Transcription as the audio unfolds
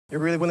You're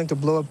really willing to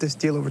blow up this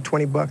deal over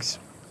 20 bucks?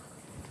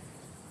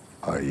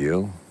 Are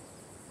you?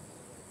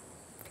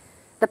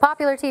 The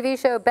popular TV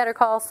show Better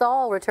Call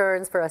Saul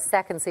returns for a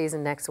second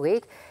season next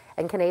week,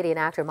 and Canadian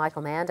actor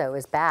Michael Mando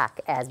is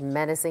back as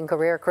menacing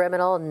career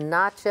criminal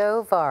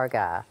Nacho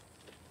Varga.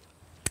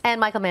 And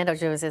Michael Mando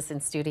joins us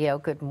in studio.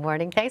 Good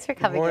morning. Thanks for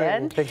coming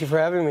in. Thank you for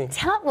having me.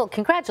 Well,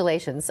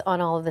 congratulations on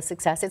all of the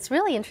success. It's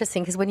really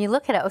interesting because when you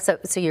look at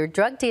it, so you're a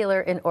drug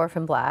dealer in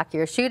Orphan Black,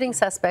 you're a shooting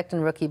suspect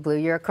in Rookie Blue,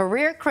 you're a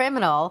career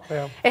criminal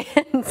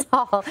in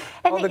Saul.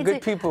 And all the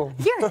good people.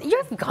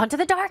 You've gone to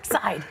the dark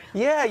side.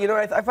 Yeah, you know,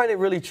 I find it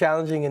really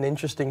challenging and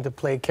interesting to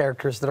play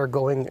characters that are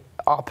going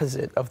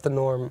opposite of the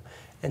norm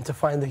and to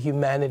find the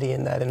humanity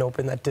in that and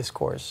open that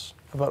discourse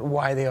about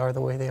why they are the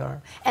way they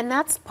are. And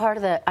that's part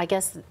of the, I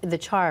guess, the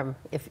charm,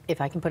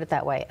 if I can put it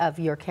that way, of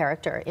your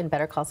character in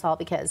Better Call Saul,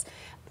 because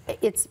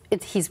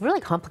he's really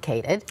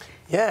complicated.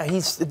 Yeah,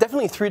 he's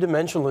definitely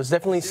three-dimensional. He's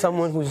definitely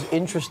someone who's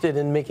interested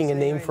in making a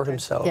name for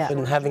himself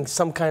and having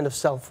some kind of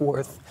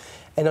self-worth.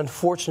 And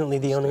unfortunately,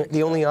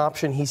 the only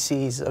option he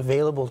sees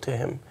available to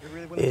him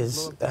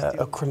is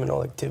a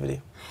criminal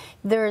activity.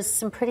 There's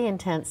some pretty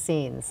intense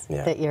scenes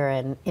that you're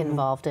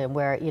involved in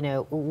where, you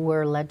know,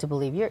 we're led to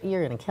believe you're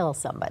going to kill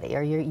somebody,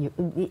 or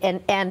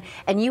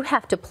and you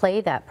have to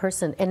play that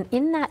person. And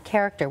in that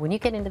character, when you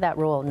get into that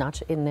role,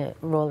 in the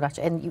role of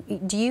Nacho,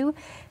 and do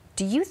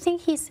you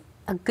think he's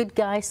a good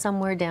guy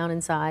somewhere down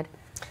inside?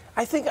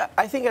 I think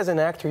as an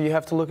actor, you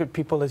have to look at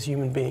people as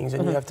human beings,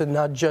 and you have to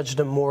not judge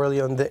them morally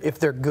on if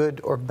they're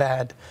good or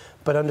bad,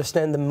 but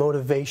understand the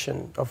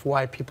motivation of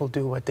why people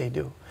do what they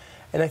do.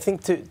 And I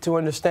think to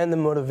understand the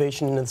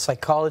motivation and the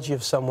psychology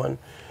of someone,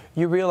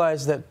 you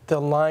realize that the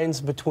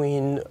lines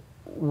between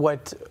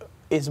what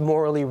is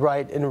morally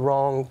right and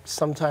wrong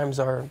sometimes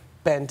are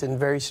bent in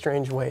very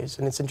strange ways,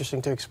 and it's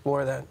interesting to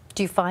explore that.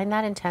 Do you find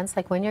that intense,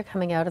 like when you're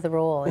coming out of the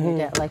role, and you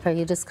get, like, are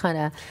you just kind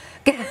of...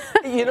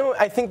 You know,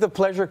 I think the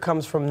pleasure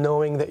comes from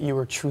knowing that you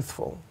were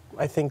truthful.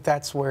 I think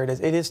that's where it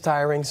is. It is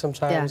tiring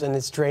sometimes, and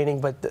it's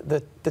draining, but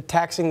the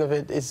taxing of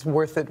it is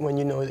worth it when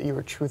you know that you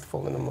were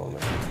truthful in the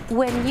moment.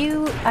 When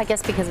you, I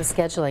guess because of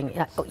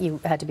scheduling, you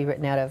had to be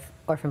written out of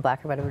Orphan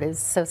Black or whatever it is,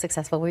 so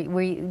successful.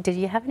 Did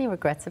you have any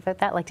regrets about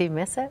that? Like, do you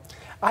miss it?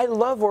 I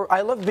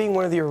love being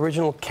one of the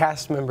original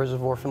cast members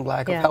of Orphan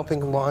Black, of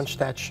helping launch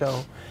that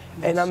show.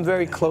 And I'm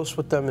very close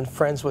with them and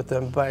friends with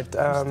them, but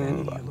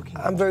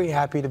I'm very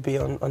happy to be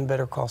on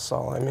Better Call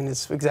Saul. I mean,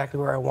 it's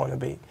exactly where I want to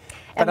be.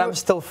 But I'm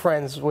still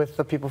friends with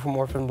the people from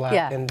Orphan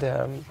Black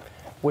and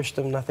wish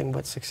them nothing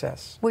but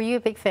success. Were you a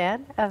big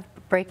fan of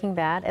Breaking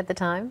Bad at the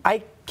time?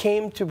 I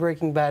came to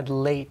Breaking Bad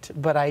late,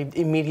 but I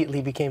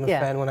immediately became a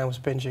fan when I was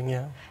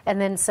binging,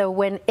 And then, so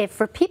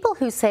for people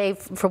who say,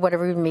 for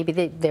whatever reason, maybe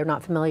they're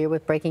not familiar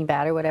with Breaking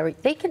Bad or whatever,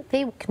 they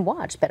can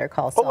watch Better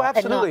Call Saul. Oh,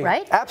 absolutely. And not,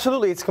 right?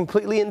 Absolutely. It's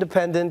completely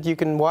independent. You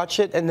can watch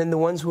it, and then the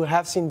ones who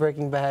have seen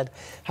Breaking Bad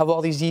have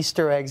all these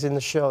Easter eggs in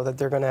the show that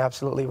they're going to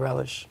absolutely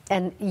relish.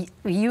 And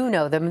you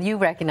know them, you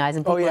recognize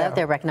them, people out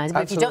there recognize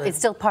them, but if you don't, it's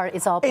still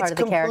it's all part of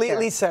the character. It's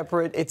completely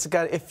separate.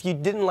 If you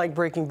didn't like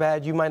Breaking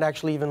Bad, you might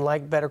actually even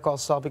like Better Call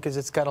Saul because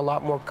it's got a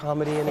lot more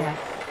comedy in it,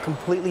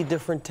 completely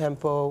different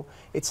tempo.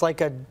 It's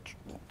like a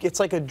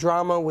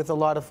drama with a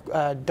lot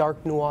of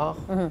dark noir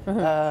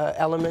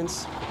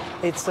elements.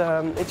 It's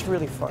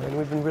really fun, and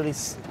we've been really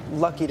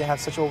lucky to have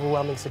such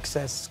overwhelming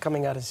success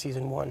coming out of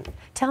season 1.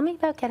 Tell me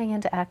about getting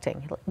into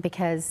acting,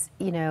 because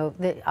you know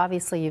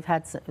obviously you've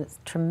had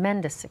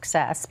tremendous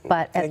success,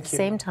 but at the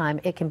same time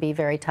it can be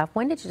very tough.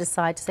 When did you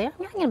decide to say, I'm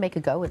going to make a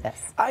go with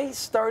this? I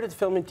started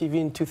filming TV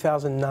in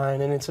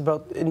 2009, and it's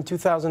about in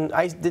 2000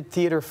 I did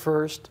theater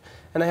first.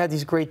 And I had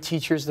these great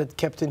teachers that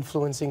kept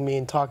influencing me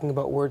and talking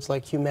about words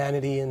like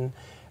humanity, and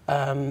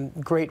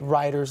great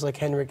writers like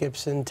Henrik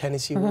Ibsen,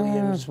 Tennessee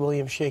Williams,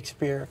 William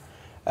Shakespeare,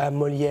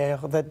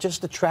 Molière, that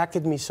just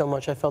attracted me so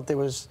much. I felt there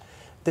was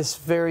this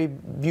very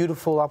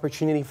beautiful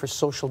opportunity for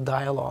social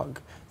dialogue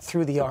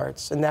through the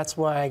arts, and that's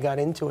why I got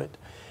into it.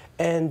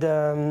 And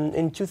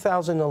in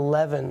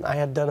 2011, I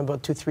had done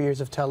about 2-3 years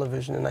of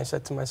television, and I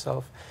said to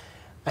myself,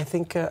 I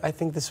think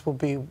this will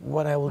be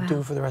what I will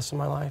do for the rest of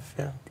my life.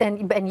 Yeah.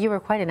 And you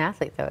were quite an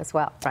athlete though as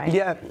well, right?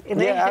 Yeah,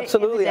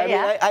 absolutely. I mean,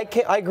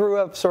 I grew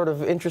up sort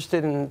of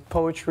interested in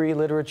poetry,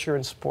 literature,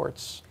 and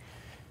sports.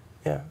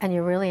 Yeah. And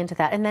you're really into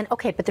that. And then,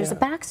 okay, but there's a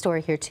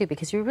backstory here too,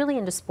 because you're really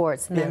into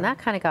sports, and then that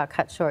kind of got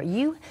cut short.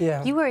 You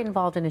were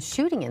involved in a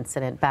shooting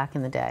incident back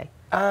in the day.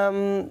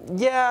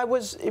 Yeah, it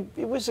was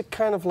a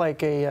kind of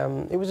like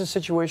it was a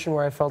situation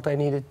where I felt I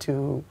needed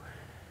to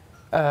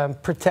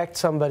protect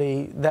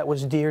somebody that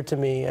was dear to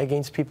me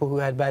against people who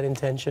had bad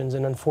intentions,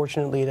 and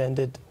unfortunately it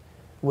ended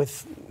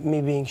with me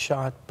being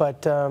shot.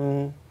 But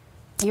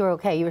you were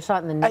okay. You were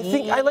shot in the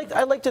knee. I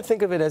like to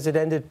think of it as it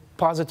ended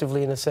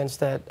positively, in the sense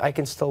that I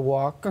can still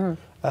walk.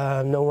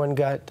 No one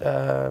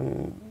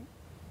didn't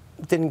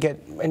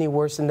get any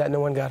worse than that. No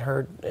one got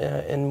hurt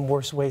in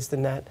worse ways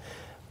than that.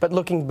 But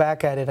looking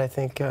back at it, I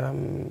think,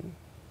 yeah,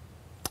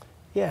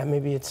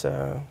 maybe it's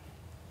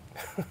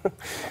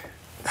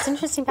It's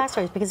interesting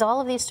backstories because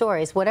all of these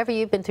stories, whatever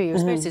you've been through, your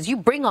experiences, you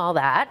bring all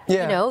that,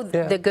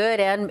 the good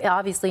and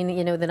obviously,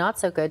 the not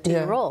so good to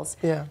your roles,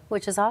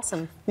 which is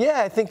awesome.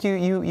 Yeah, I think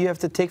you have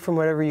to take from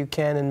whatever you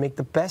can and make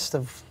the best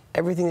of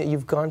everything that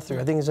you've gone through.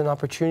 I think there's an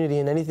opportunity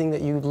in anything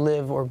that you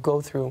live or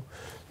go through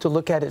to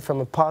look at it from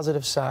a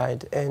positive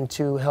side and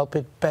to help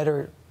it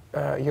better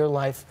your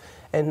life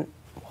and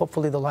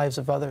hopefully the lives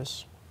of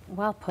others.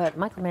 Well put.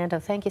 Michael Mando,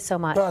 thank you so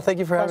much. No, thank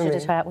you for having me.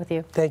 Pleasure to chat with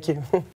you. Thank you.